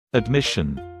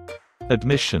Admission.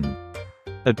 Admission.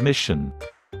 Admission.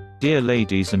 Dear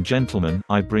ladies and gentlemen,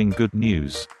 I bring good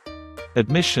news.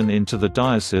 Admission into the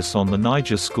diocese on the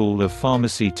Niger School of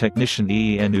Pharmacy Technician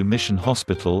EENU Mission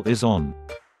Hospital is on.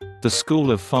 The School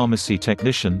of Pharmacy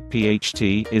Technician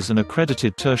 (PhD) is an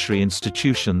accredited tertiary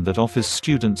institution that offers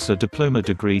students a diploma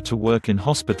degree to work in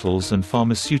hospitals and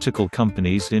pharmaceutical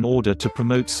companies in order to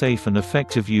promote safe and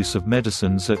effective use of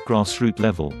medicines at grassroots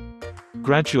level.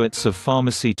 Graduates of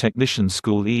Pharmacy Technician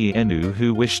School EENU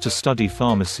who wish to study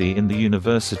pharmacy in the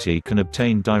university can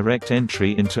obtain direct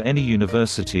entry into any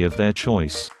university of their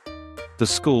choice. The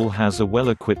school has a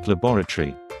well-equipped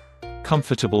laboratory,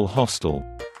 comfortable hostel,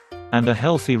 and a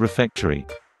healthy refectory.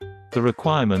 The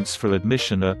requirements for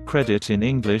admission are credit in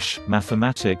English,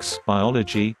 mathematics,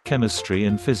 biology, chemistry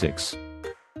and physics.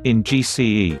 In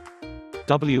GCE,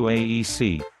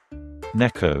 WAEC,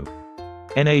 NECO,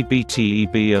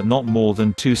 NABTEB are not more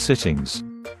than 2 sittings.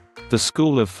 The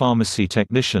School of Pharmacy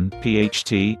Technician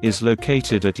 (PhD) is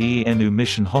located at EENU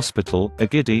Mission Hospital,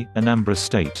 Agidi, Anambra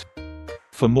State.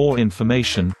 For more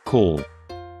information, call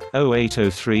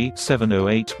 0803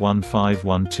 708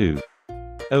 1512,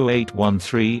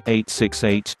 0813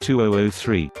 868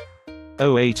 2003,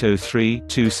 0803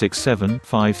 267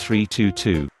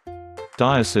 5322.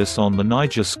 Diocese on the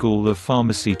Niger School of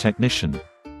Pharmacy Technician.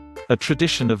 A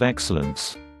tradition of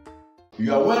excellence.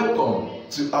 You are welcome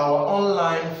to our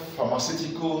online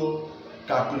pharmaceutical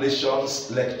calculations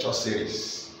lecture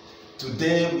series.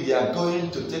 Today we are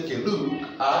going to take a look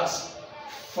at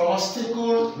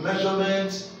pharmaceutical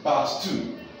measurement part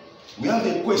 2. We have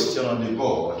a question on the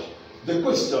board. The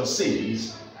question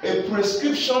says, a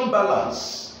prescription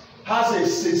balance has a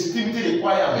sensitivity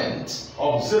requirement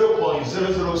of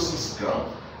 0.006 gram.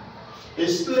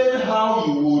 Explain how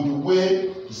you would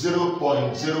weigh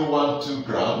 0.012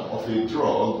 gram of a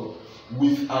drug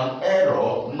with an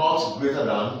error not greater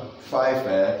than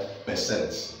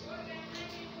 5%.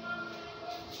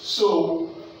 So,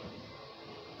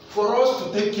 for us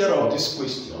to take care of this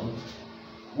question,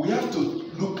 we have to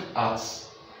look at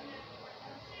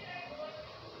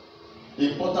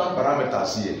important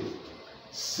parameters here.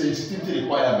 Sensitivity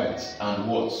requirements and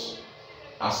what?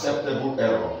 Acceptable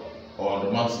error or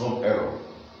the maximum error.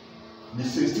 The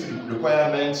sensitivity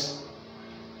requirement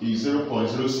is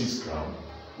 0.06 gram,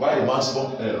 while the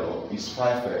maximum error is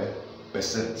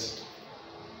 5%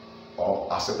 of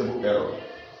acceptable error.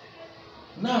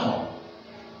 Now,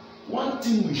 one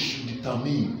thing we should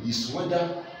determine is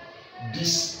whether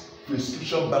this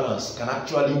prescription balance can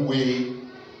actually weigh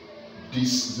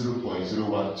this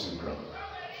 0.012 gram.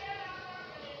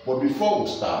 But before we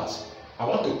start, I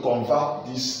want to convert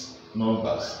these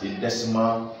numbers in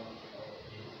decimal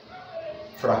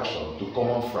fraction to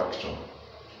common fraction.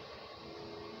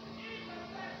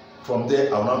 From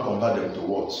there, I will now convert them to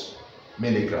what?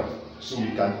 Milligram. So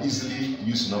we can easily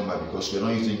use number because we are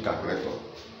not using calculator.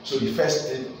 So the first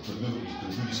thing to do is to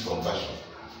do this conversion.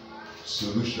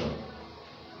 Solution.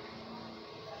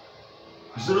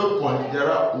 We have 1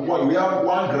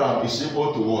 gram is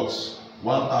equal to what?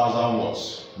 1000 what?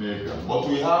 Milligram. But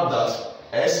we have that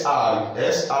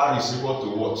SR is equal to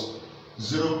what?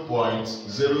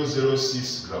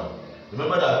 0.006 gram.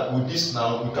 Remember that with this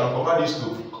now, we can convert this to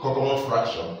common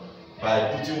fraction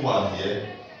by putting 1 here.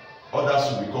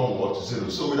 Others will become what? 0.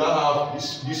 So we now have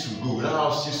this will go. We now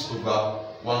have 6 over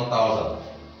 1000.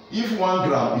 If 1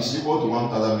 gram is equal to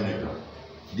 1000 milligram,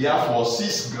 therefore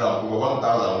 6 gram over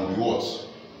 1000 will be what?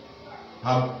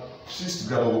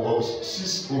 6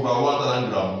 over 1000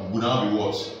 gram will now be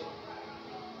what?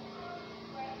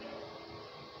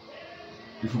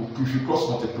 If you cross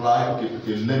multiply,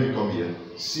 okay, let me come here.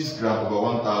 6 gram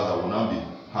over 1000 will now be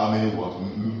how many what?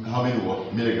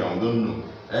 Milligram? We don't know.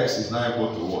 X is now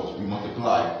equal to what? We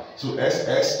multiply. So x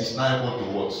is now equal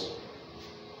to what?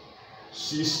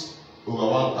 6 over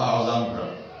 1000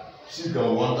 gram. 6 gram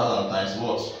over 1000 times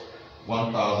what?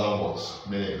 1000 what?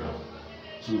 Milligram.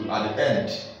 So at the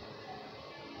end,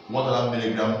 1000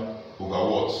 milligram over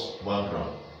what? 1 gram.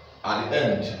 At the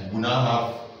end, we now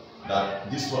have that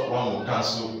this one will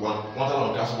cancel 1000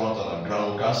 will cancel 1000,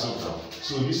 gram will cancel gram.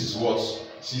 So this is what?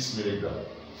 6 milligram.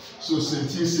 So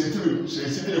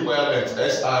sensitivity requirement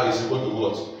SR is equal to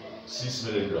what? 6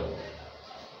 milligram.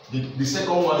 The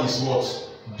second one is what?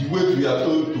 The weight we are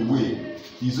told to weigh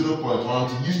is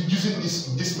 0.12. Using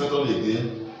this method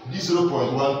again, this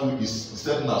 0.12 is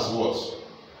certain as what?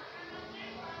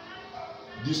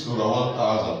 This over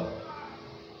 1000.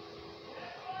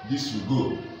 This will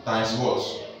go times what?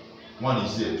 1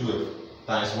 is here, 12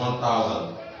 times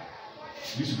 1000.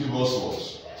 This will give us what?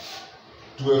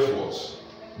 12 what?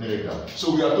 Milligram.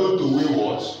 So we are told to weigh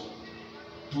what?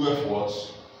 12 what?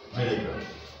 milligram.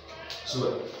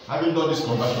 So having done this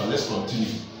conversion, let's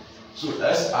continue. So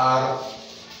SR,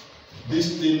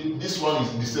 this one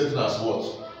is descending as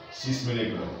what? 6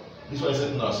 milligram. This one is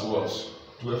descending as what?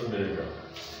 12 milligram.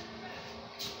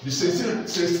 The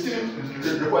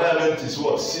sensitivity requirement is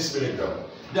what? 6 milligram.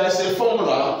 There is a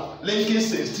formula linking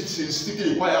sensitivity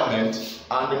requirement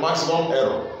and the maximum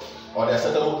error or the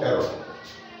acceptable error.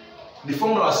 The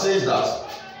formula says that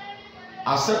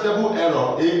acceptable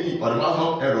error AE or the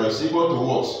maximum error is equal to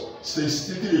what?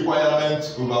 Sensitivity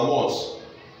requirement over what?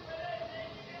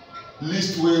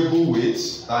 Least weighable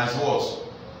weight times what?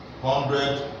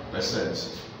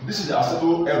 100%. This is the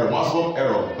acceptable error, maximum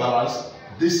error balance.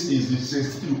 This is the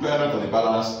sensitivity requirement of the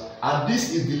balance, and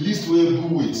this is the least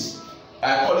weighable weight.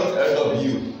 I call it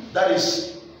LW. That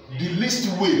is the least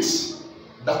weight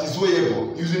that is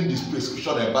weighable using this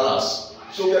prescription and balance.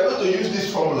 So we are going to use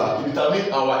this formula to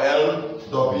determine our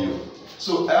LW.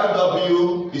 So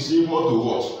LW is equal to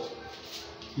what?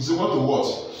 Is equal to what?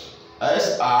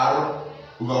 SR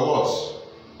over what?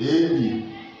 AE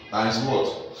times what?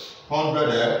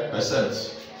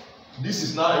 100%. This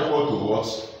is now equal to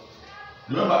what?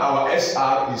 Remember, our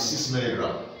SR is 6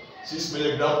 milligram. 6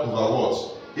 milligram over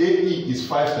what? AE is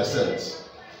 5%.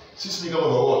 6 milligram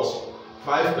over what?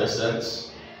 5%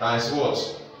 times what?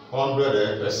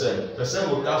 100%. Percent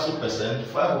will cancel percent.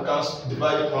 5 will cancel,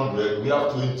 divide 100. We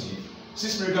have 20.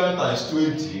 6 milligram times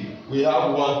 20. We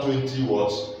have 120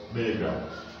 what? Milligram.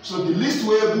 So the least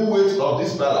weighable weight of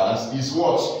this balance is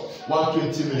what?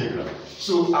 120 milligram.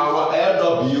 So our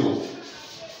LW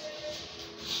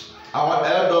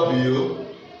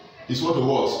is what to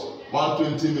what?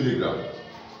 120 milligram.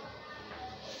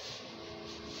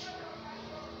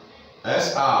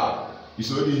 SR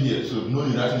is already here, so no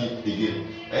need writing it again.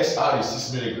 SR is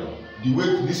 6 milligram. The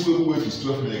weight, this weight is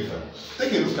 12 milligram.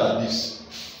 Take a look at this.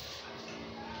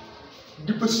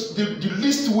 The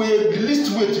least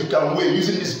weight you can weigh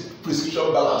using this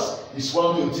prescription balance is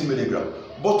 120 milligram.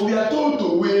 But we are told to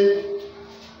weigh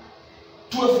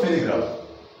 12 milligram.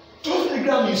 12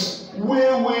 milligram is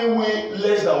way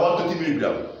less than 120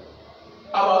 milligram.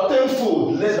 About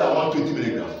 10-fold less than 120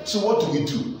 milligram. So what do we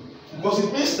do? Because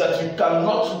it means that we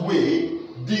cannot weigh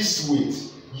this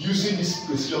weight using this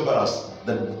precision balance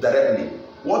directly.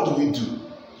 What do we do?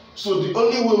 So the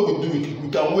only way we do it, we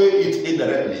can weigh it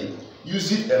indirectly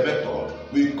using a method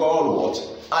we call what?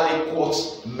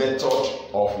 Aliquot method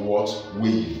of what?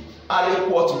 Weighing.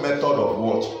 Aliquot method of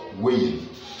what? Weighing.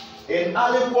 In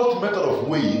aliquot method of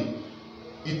weighing,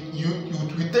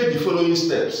 we take the following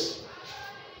steps.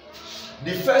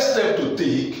 The first step to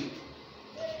take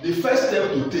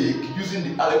using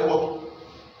the aliquot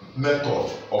method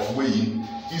of weighing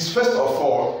is first of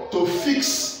all to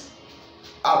fix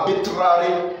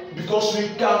arbitrary, because we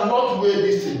cannot weigh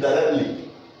this thing directly.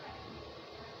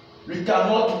 We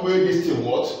cannot weigh this thing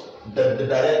what?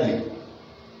 Directly.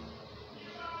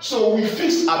 So we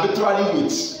fix arbitrary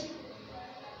weights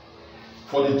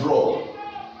for the drug.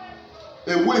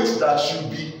 A weight that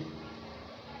should be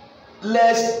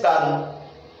less than,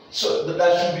 so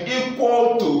that should be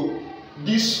equal to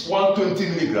this 120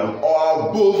 milligram or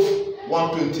above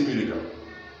 120 milligram.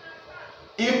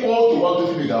 Equal to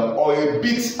 120 milligram or a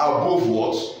bit above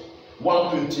what?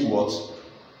 120 what?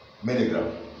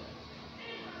 Milligram.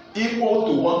 Equal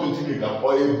to 120 milligram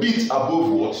or a bit above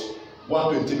what?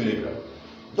 120 milligram.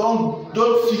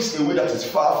 Don't fix a weight that is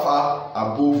far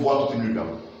above 120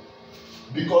 milligram.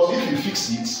 Because if you fix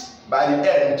it, by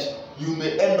the end, you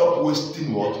may end up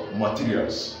wasting what?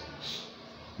 Materials.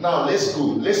 Now let's go.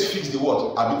 Let's fix the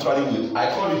what? Arbitrary weight. I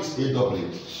call it AW.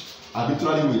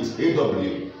 Arbitrary weight,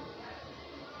 AW.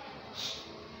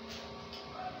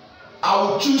 I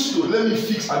will choose to, let me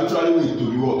fix arbitrary weight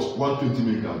to be what? 120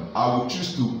 milligram. I will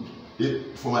choose to,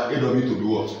 for my AW to be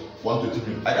what? 120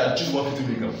 milligram. I can choose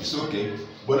 150 milligram. It's okay.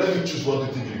 But let me choose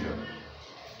 120 milligram.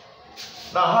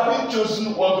 Now, having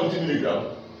chosen 120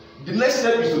 milligram, the next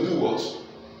step is to do what?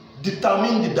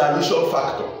 Determine the dilution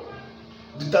factor.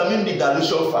 Determine the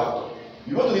dilution factor.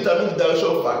 You want to determine the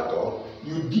dilution factor,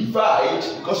 you divide,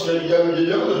 because you're going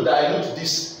to dilute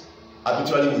this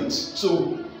arbitrary weight.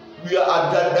 So, we are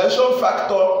at the dilution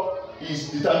factor is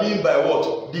determined by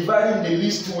what? Dividing the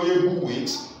least weighable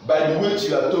weight by the weight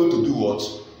you are told to do what?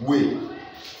 Weigh.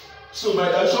 So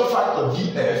my dilution factor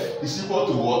DF is equal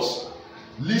to what?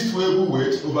 Least weighable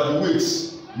weight over the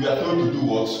weights we are told to do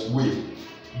what? Weigh.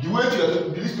 The weight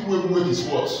the least weighable weight is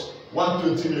what?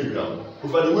 120 milligram.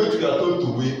 Over the weight we are told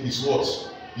to weigh is what?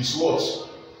 Is what?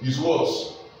 Is what?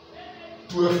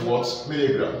 12 what?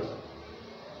 Milligram.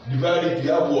 Divided,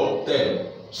 you have what? 10.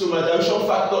 So my dilution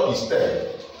factor is 10.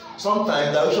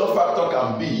 Sometimes dilution factor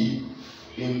can be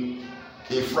in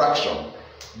a fraction.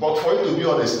 But for it to be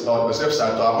on the safe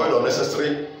side, to avoid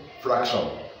unnecessary fraction,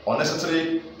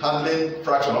 unnecessary handling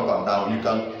fraction up and down, you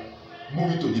can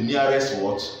move it to the nearest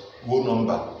whole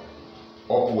number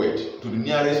upward. To the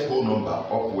nearest whole number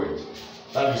upward.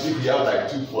 That means if you have like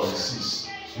 2.6,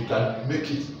 you can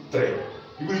make it 3.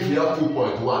 Even if you have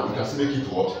 2.1, you can still make it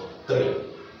what? 3.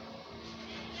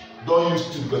 Don't use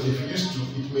 2, because if you use 2,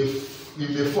 it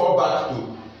may fall back to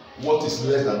what is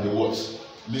less than the what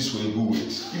least weighable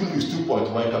weight. Even if it's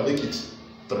 2.1, you can make it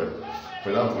 3. For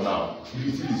example, now, if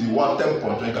it is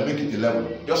 10.1, you can make it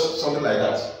 11. Just something like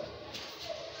that.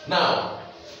 Now,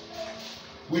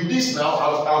 with this now,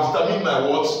 I've determined my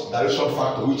what direction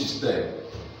factor, which is 10.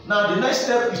 Now, the next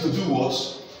step is to do what?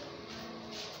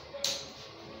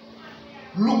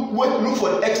 Look for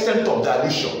the extent of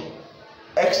dilution.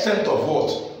 Extent of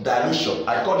what? Dilution.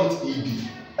 I call it ED.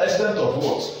 Extent of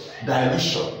what?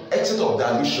 Dilution. Extent of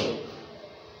dilution.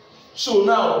 So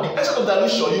now, the extent of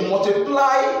dilution, you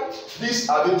multiply this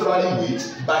arbitrary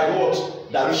weight by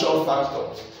what? Dilution factor.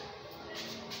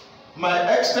 My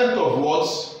extent of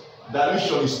what?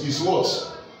 Dilution is what?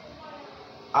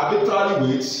 Arbitrary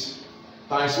weight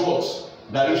times what?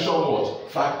 Dilution what?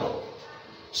 Factor.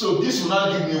 So this will now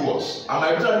give me what? And my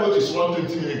arbitrary weight is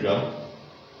 120 milligram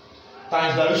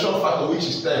times dilution factor, which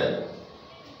is 10.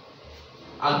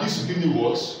 And this will give me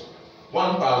what?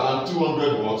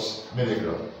 1,200 what?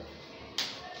 Milligram.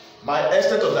 My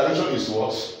extent of dilution is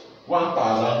what?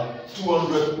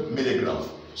 1,200 milligram.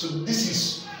 So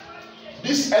this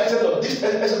extent of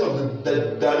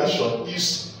the dilution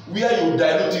is where you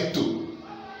dilute it to.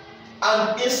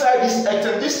 And inside this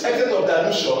extent of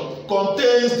dilution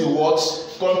contains the what?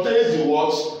 Contains the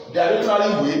what? The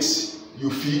arbitrary weight you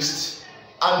fixed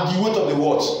and the weight of the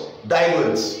what?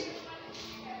 Diluent.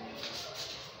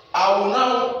 I will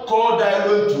now call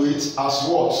diluent weight as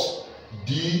what?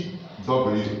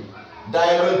 dW.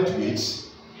 Diluent weight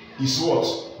is what?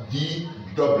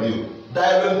 dW.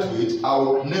 Diluent weight, I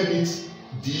will name it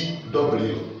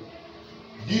dW.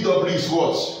 dW is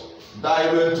what?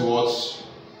 Diluent what?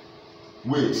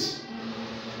 Weight.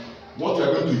 What we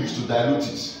are going to use to dilute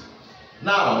it.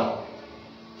 Now,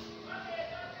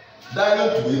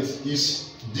 diluent weight is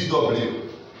dW.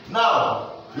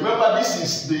 Now, remember this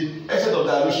is the extent of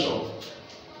dilution.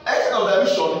 Extent of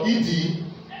dilution, ED.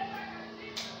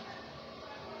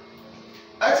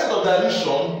 Extent of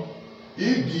dilution,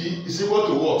 ED is equal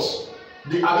to what?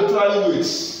 The arbitrary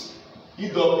weights.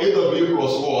 AW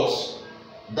plus what?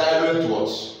 Diluent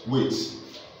what? Weight.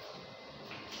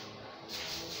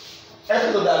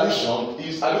 Extent of dilution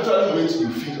is arbitrary weight you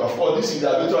fix. Of course, this is the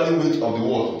arbitrary weight of the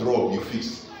what? Drug you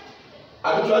fix.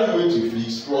 Arbitrary weight you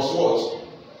fix plus what?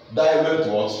 Diluent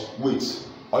what? Weight.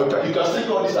 Or you can still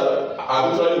call this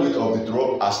arbitrary weight of the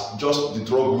drug as just the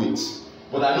drug weight.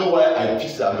 But I know why I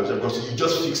fixed the arbitrary, because you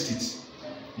just fixed it.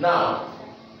 Now,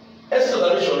 extent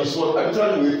of dilution is what?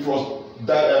 Arbitrary weight plus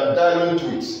diluent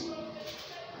weight.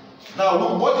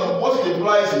 Now, what it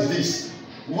implies is this.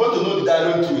 We want to know the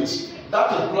diluent weight.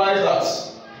 That implies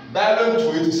that diluent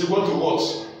weight is equal to what?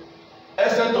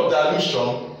 Extent of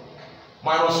dilution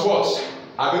minus what?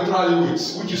 Arbitrary weight,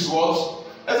 which is what?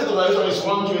 Extent of dilution is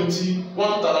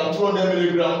 1,200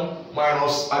 milligram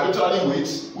minus arbitrary weight,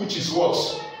 which is what?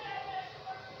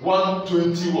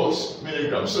 120 what?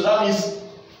 Milligram. So that means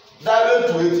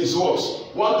diluent weight is what?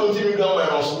 120 milligram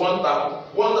minus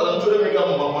 1,200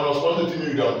 milligram minus 120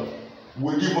 milligram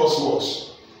will give us what?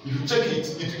 If you check it,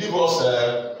 it will give us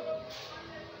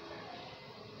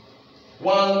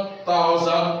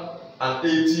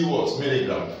 1,080 what?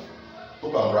 Milligram.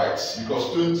 Hope I'm right,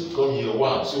 because 20 come here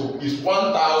 1, so it's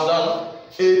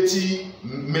 1,080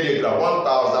 milligram.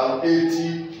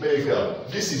 1,080 milligram.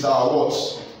 This is our what?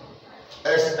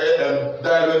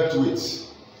 Diluent weight.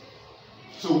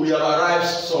 So we have arrived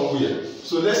somewhere.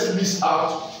 So let's list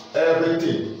out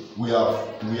everything we have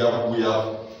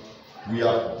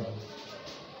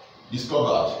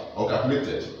discovered or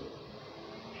calculated.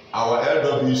 Our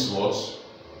LW is what?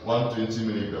 120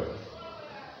 milligram.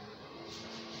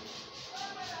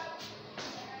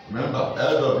 Remember,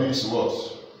 LW is what?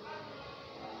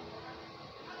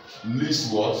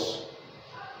 Least what?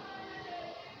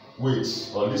 Weight,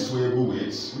 or least weighable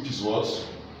weight, which is what?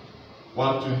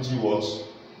 120 what?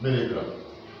 Milligram.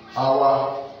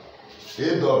 Our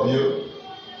AW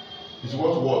is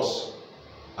what?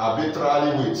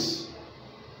 Arbitrary weight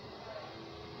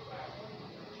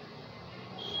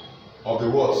of the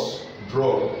what?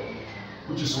 Drug,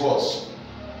 which is what?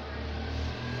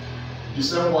 The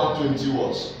same 120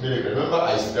 what? Milligram. Remember,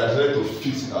 I decided to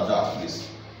fix it at that place.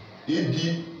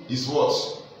 ED is what?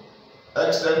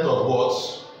 Extent of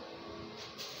what?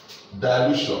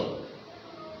 Dilution.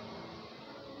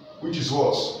 which is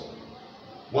what?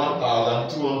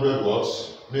 1200 what?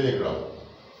 Milligram.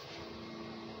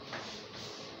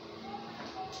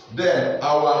 Then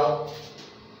our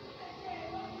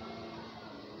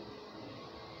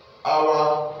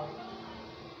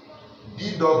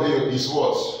dW is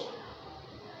what?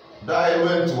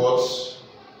 Diluent what?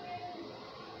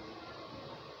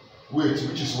 Weight,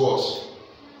 which is what?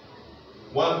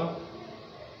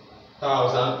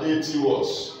 1080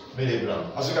 watts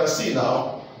milligram. As you can see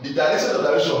now, the direction of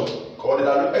dilution or the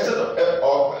direction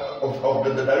of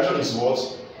the dilution is what?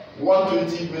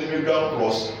 120 milligram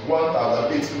plus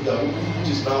 1080 milligram,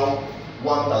 which is now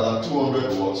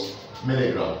 1200 watts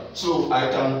milligram. So I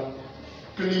can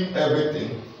clean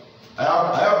everything. I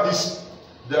have this.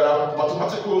 There are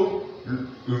mathematical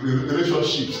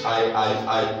relationships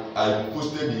I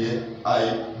posted here.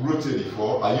 I wrote it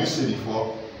before. I used it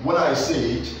before when I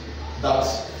said that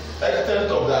extent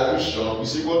of dilution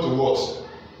is equal to what?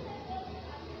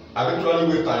 Arbitrary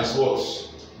weight times what?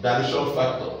 Dilution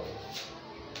factor.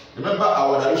 Remember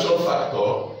our dilution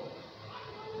factor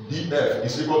dF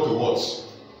is equal to what?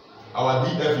 Our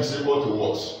dF is equal to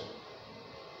what?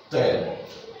 10.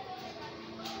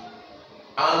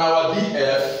 And our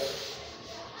dF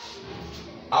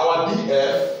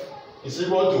is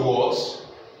equal to what?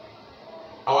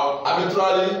 Our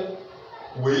arbitrary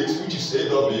weight, which is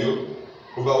AW,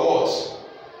 over what?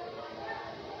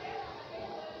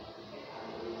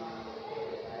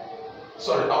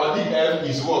 Sorry, our dF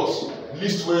is what?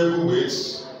 Least wearable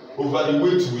weights over the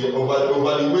weight we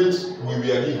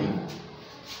were given.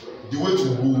 The weight we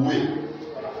will weigh.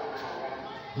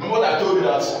 Remember what I told you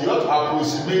that you have to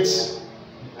approximate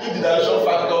if the dilution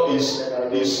factor is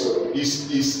if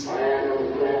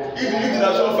the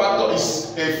dilution factor is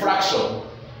a fraction.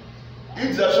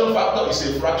 If the dilution factor is a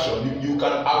fraction, you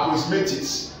can approximate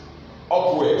it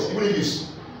upwards. Even if it's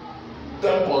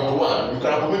 10.1, you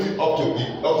can approximate it up to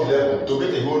 11 to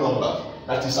get a whole number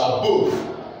that is above.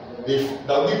 If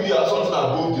that will give you something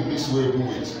above the least wearable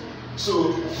weight.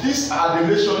 So these are the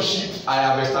relationships I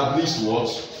have established what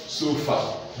so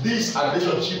far. These are the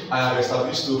relationships I have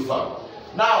established so far.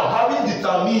 Now, having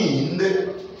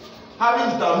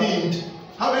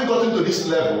gotten to this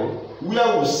level,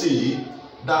 where we say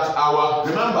that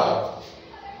remember,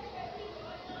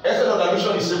 extent of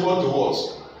dilution is equal to what?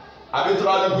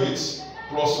 Arbitrary weight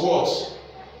plus what?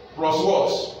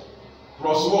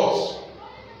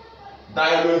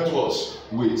 Diluent what?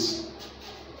 Weight.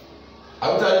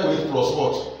 Arbitrary weight plus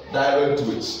what? Diluent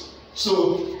weight. So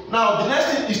now the next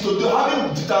thing is to do,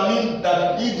 having determined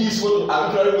that ED is equal to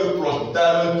arbitrary weight plus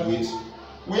diluent weight,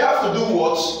 we have to do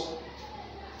what?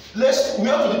 We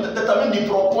have to determine the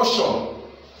proportion.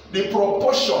 We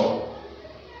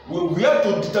have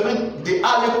to determine the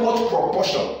aliquot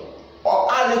proportion or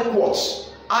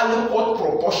aliquot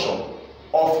proportion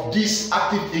of this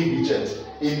active ingredient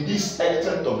in this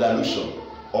extent of dilution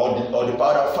or the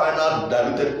powder, final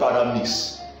diluted powder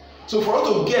mix. So for us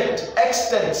to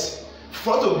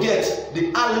get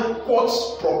the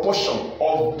aliquot proportion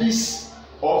of this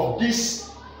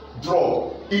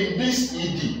drug in this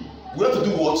ED, we have to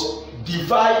do what?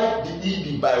 Divide the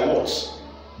ED by what?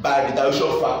 By the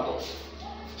dilution factor.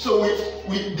 So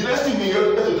the next thing we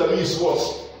have to determine is what?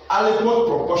 Aliquot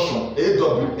proportion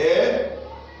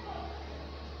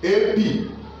AP.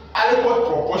 Aliquot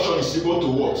proportion is equal to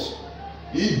what?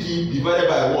 ED divided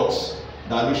by what?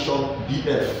 Dilution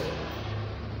DF.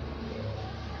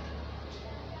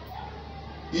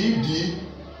 ED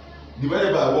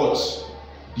divided by what?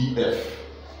 DF.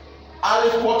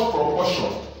 Aliquot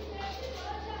proportion.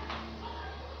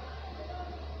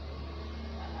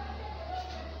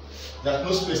 There's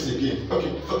no space again.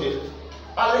 Okay.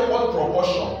 Aliquot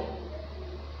proportion.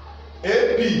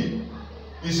 AP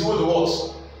is equal to what?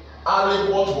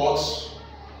 Aliquot what?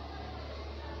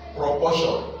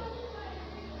 Proportion.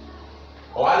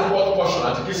 Or aliquot portion,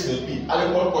 as the case may be.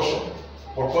 Aliquot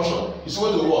proportion is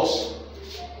equal to what?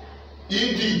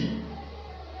 ED,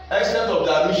 extent of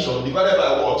dilution divided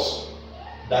by what?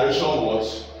 Dilution what?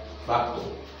 Factor.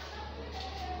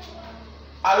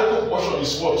 Aliquot proportion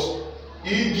is what?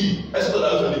 ED, extent of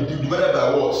dilution divided by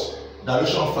what?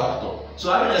 Dilution factor.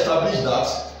 So having established that,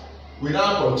 we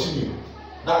now continue.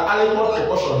 That aliquot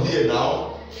proportion here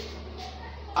now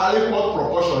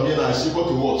is equal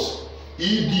to what?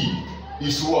 ED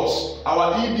is what?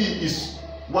 Our ED is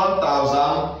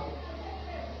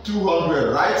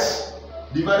 1200, right?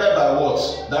 Divided by what?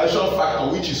 Dilution factor,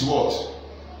 which is what?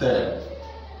 10.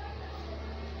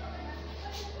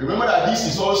 Remember that this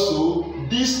is also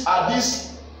this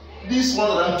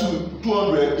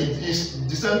 200 is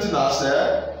the same thing as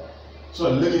so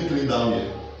let me clean down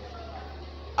here.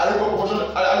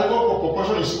 Aliquot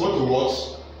is equal to what?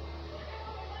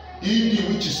 ED,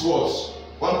 which is what?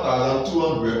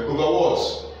 1200 over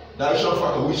what? Dilution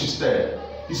factor, which is 10,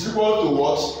 is equal to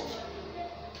what?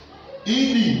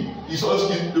 ED is also,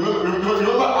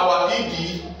 remember our ED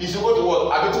is equal to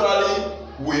what? Arbitrary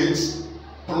weight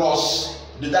plus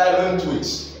the diluent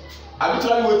weight.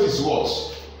 Arbitrary weight is what?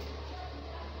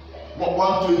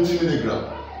 120 milligram.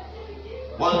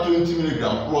 120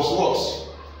 milligram plus what?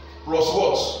 Plus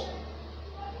what?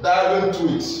 Diluent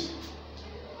weight.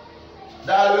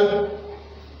 Diluent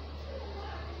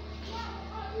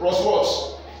plus what?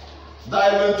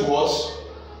 Diluent what?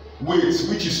 Weight,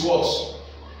 which is what?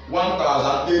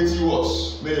 1080 what?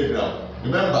 Milligram.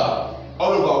 Remember,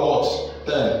 all over what?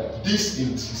 10. This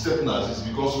is certain as is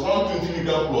because 120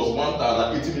 milligram plus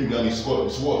 1080 milligram is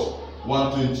what?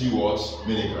 120 what?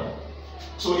 Milligram.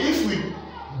 So if we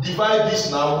divide this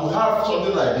now, we have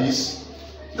something like this.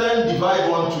 10 divide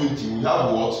 120, we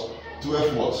have what?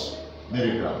 12 what?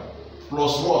 Milligram.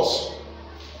 Plus what?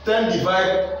 10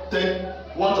 divide 10,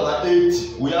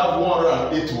 1080, we have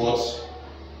 108 what?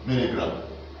 Milligram.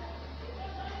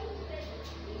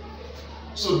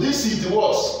 So this is the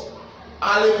what?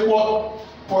 Aliquot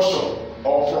portion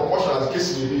or proportion, as the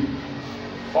case may be,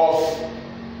 of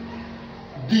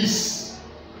this,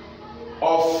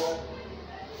 of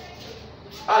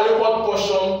aliquot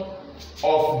portion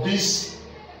of this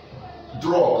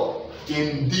drug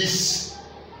in this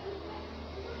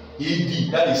ED,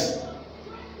 that is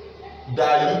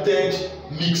diluted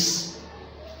mix.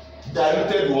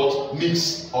 Diluted what?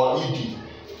 Mix or ED.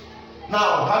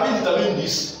 Now, having determined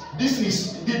this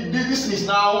is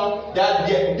now that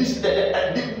this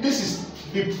is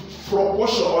the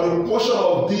proportion or the portion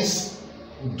of this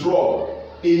drug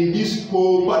in this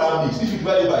whole powder mix. If you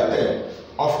divide it by 10,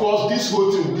 of course, this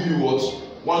whole thing will give you what?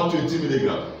 120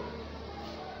 milligram.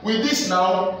 With this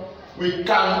now, we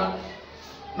can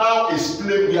now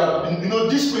explain. We have,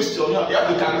 this question. You have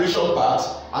the calculation part,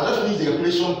 and just finish the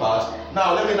calculation part.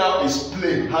 Now, let me now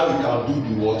explain how you can do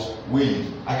the what? Weighing.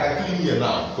 I can clean here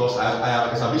now because I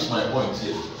have established my point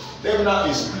here. Let me now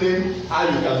explain how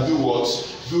you can do what?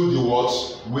 Do the what?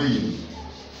 Weighing.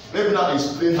 Let me now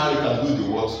explain how you can do the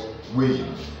what?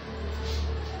 Weighing.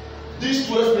 This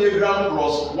 12 milligram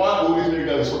plus 108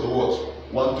 milligram is equal to what?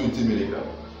 120 milligram.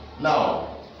 Now,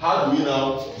 how do we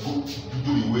now do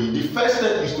the weighing? The first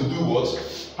step is to do what?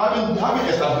 Having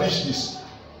established this,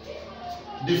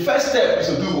 the first step is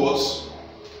to do what?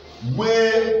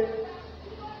 Weigh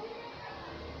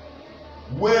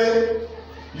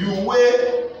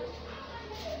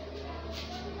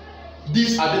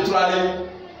this arbitrary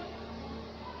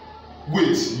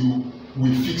weight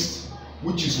we fixed,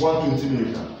 which is 120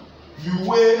 milligram. You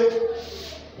weigh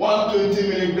 120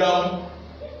 milligram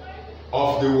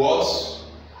of the what?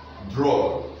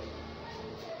 Drug.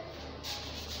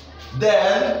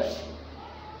 Then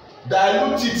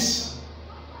dilute it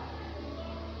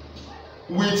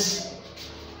with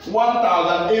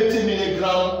 1080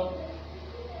 milligram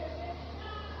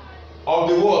of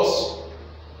the what?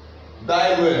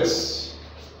 Diluents.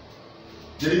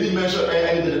 They didn't mention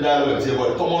any of the diluents here, but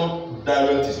the common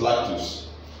diluent is lactose.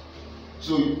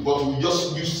 So, but we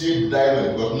just use the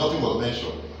diluent, but nothing was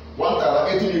mentioned.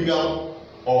 1080 milligram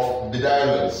of the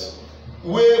diluents.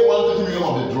 Weigh 120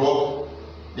 milligram of the drug,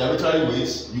 the arbitrary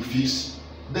weight you fix.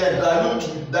 Then dilute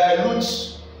with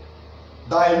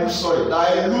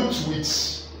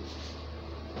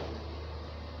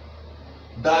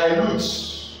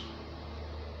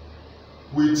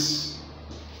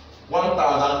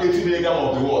 1080 milligram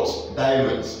of the what?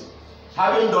 Diluent.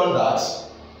 Having done that,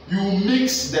 you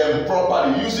mix them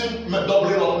properly using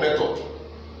doubling up method.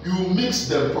 You mix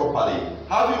them properly.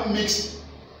 Having mixed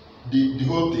the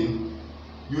whole thing,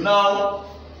 you now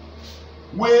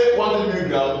weigh 100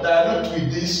 milligram, dilute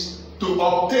with this to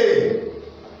obtain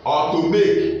or to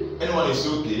make, anyone is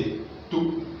okay,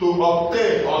 to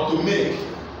obtain or to make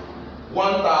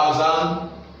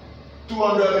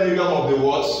 1200 milligram of the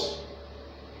what?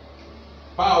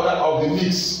 Powder of the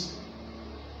mix.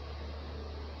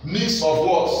 Mix of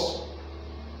what?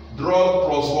 Drug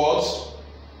plus what?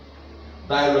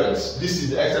 Diluents. This is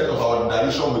the extent of our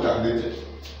dilution we calculated.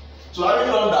 So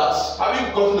having done that,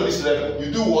 having gotten to this level,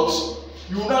 you do what?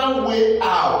 You now weigh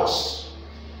out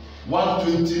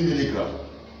 120 milligram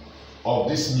of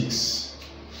this mix.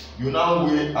 You now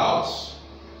weigh out.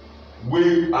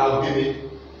 Weigh out, give me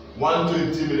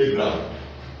 120 milligram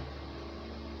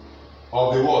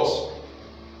of the what?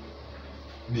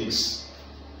 Mix.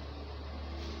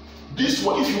 This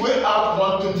one, if you weigh out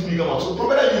 120 milligram, so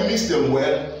provided you mix them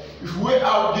well, if you weigh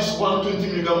out this 120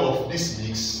 milligram of this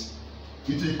mix,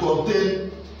 it will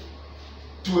contain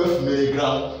 12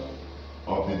 milligram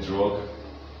of the drug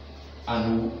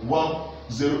and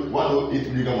 108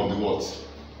 milligram of the what?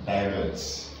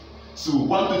 Diluent. So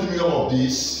 120 milligram of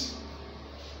this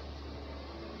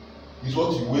is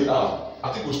what you weigh out.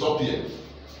 I think we'll stop here.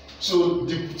 So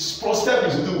the first step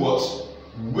is to do what?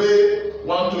 Weigh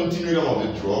 120 milligram of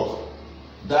the drug,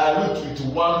 dilute with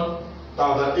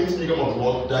 1008 milligram of the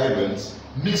what? Diluent,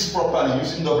 mix properly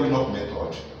using doubling up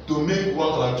method to make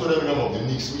 1200 milligram of the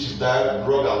mix, which is drug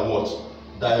and what?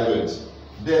 Diluent.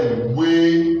 Then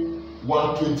weigh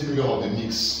 120 milligram of the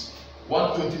mix.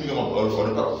 120 milligram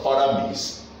of the powder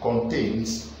mix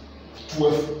contains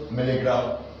 12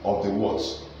 milligram of the what?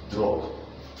 Drug.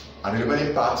 And the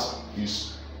remaining part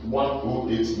is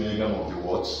 108 milligram of the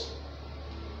what?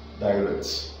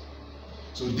 Diluent.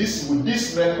 So this, with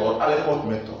this method, adequate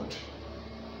method,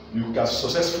 you can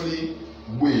successfully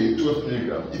weigh 12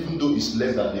 milligram, even though it's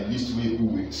less than the least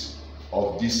weighable weight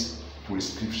of this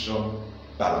prescription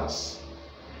balance.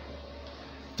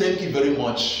 Thank you very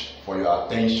much for your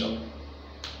attention.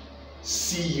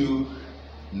 See you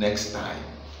next time.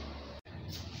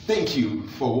 Thank you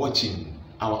for watching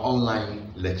our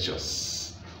online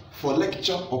lectures. For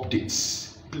lecture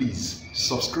updates, please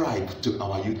subscribe to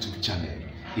our YouTube channel.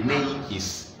 The name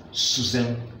is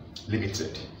Susan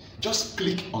Limited. Just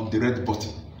click on the red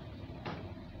button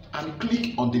and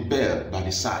click on the bell by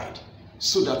the side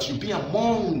so that you'll be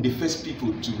among the first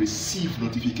people to receive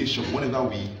notification whenever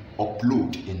we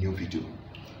upload a new video.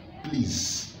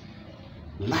 Please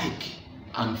like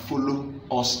and follow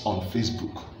us on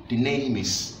Facebook. The name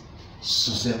is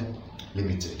Susan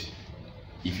Limited.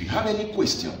 If you have any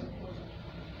question,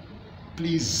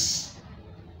 please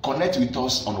connect with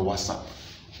us on WhatsApp.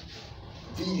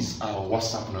 These are our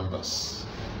WhatsApp numbers.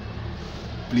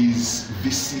 Please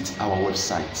visit our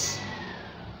website.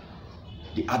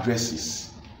 The address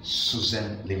is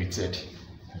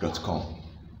susanlimited.com.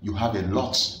 You have a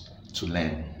lot to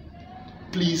learn.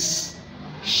 Please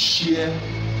share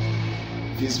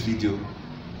this video,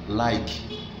 like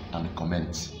and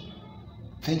comment.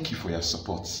 Thank you for your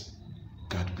support.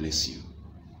 God bless you.